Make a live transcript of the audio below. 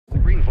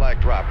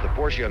dropped, the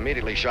Porsche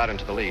immediately shot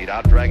into the lead,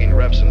 out-dragging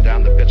Revson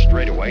down the pit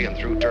straightaway and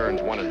through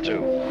turns 1 and 2.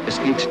 Es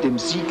geht dem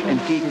Sieg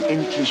entgegen.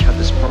 Endlich hat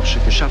es Porsche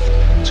geschafft.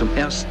 Zum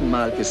ersten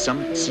Mal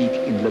Gesamtsieg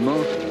in Le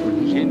Mans.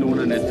 Und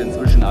Chenonen ist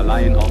inzwischen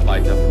allein auf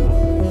weiter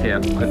Flur.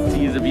 Fährt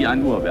präzise wie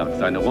ein Uhrwerk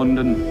seine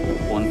Runden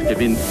und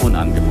gewinnt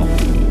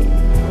unangefochten.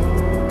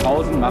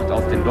 Pausen macht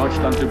aus dem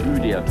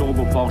Deutschlanddebüt der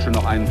Turbo Porsche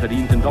noch einen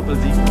verdienten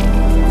Doppelsieg.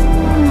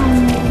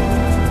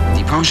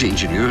 Die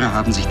Porsche-Ingenieure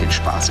haben sich den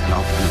Spaß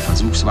erlaubt, einen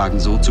Versuchswagen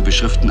so zu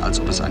beschriften, als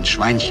ob es ein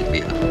Schweinchen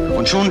wäre.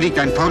 Und schon liegt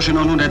ein Porsche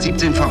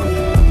 917 vorn.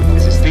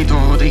 Es ist Pedro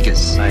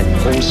Rodriguez. Ein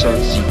großer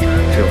Sieg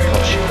für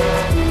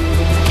Porsche.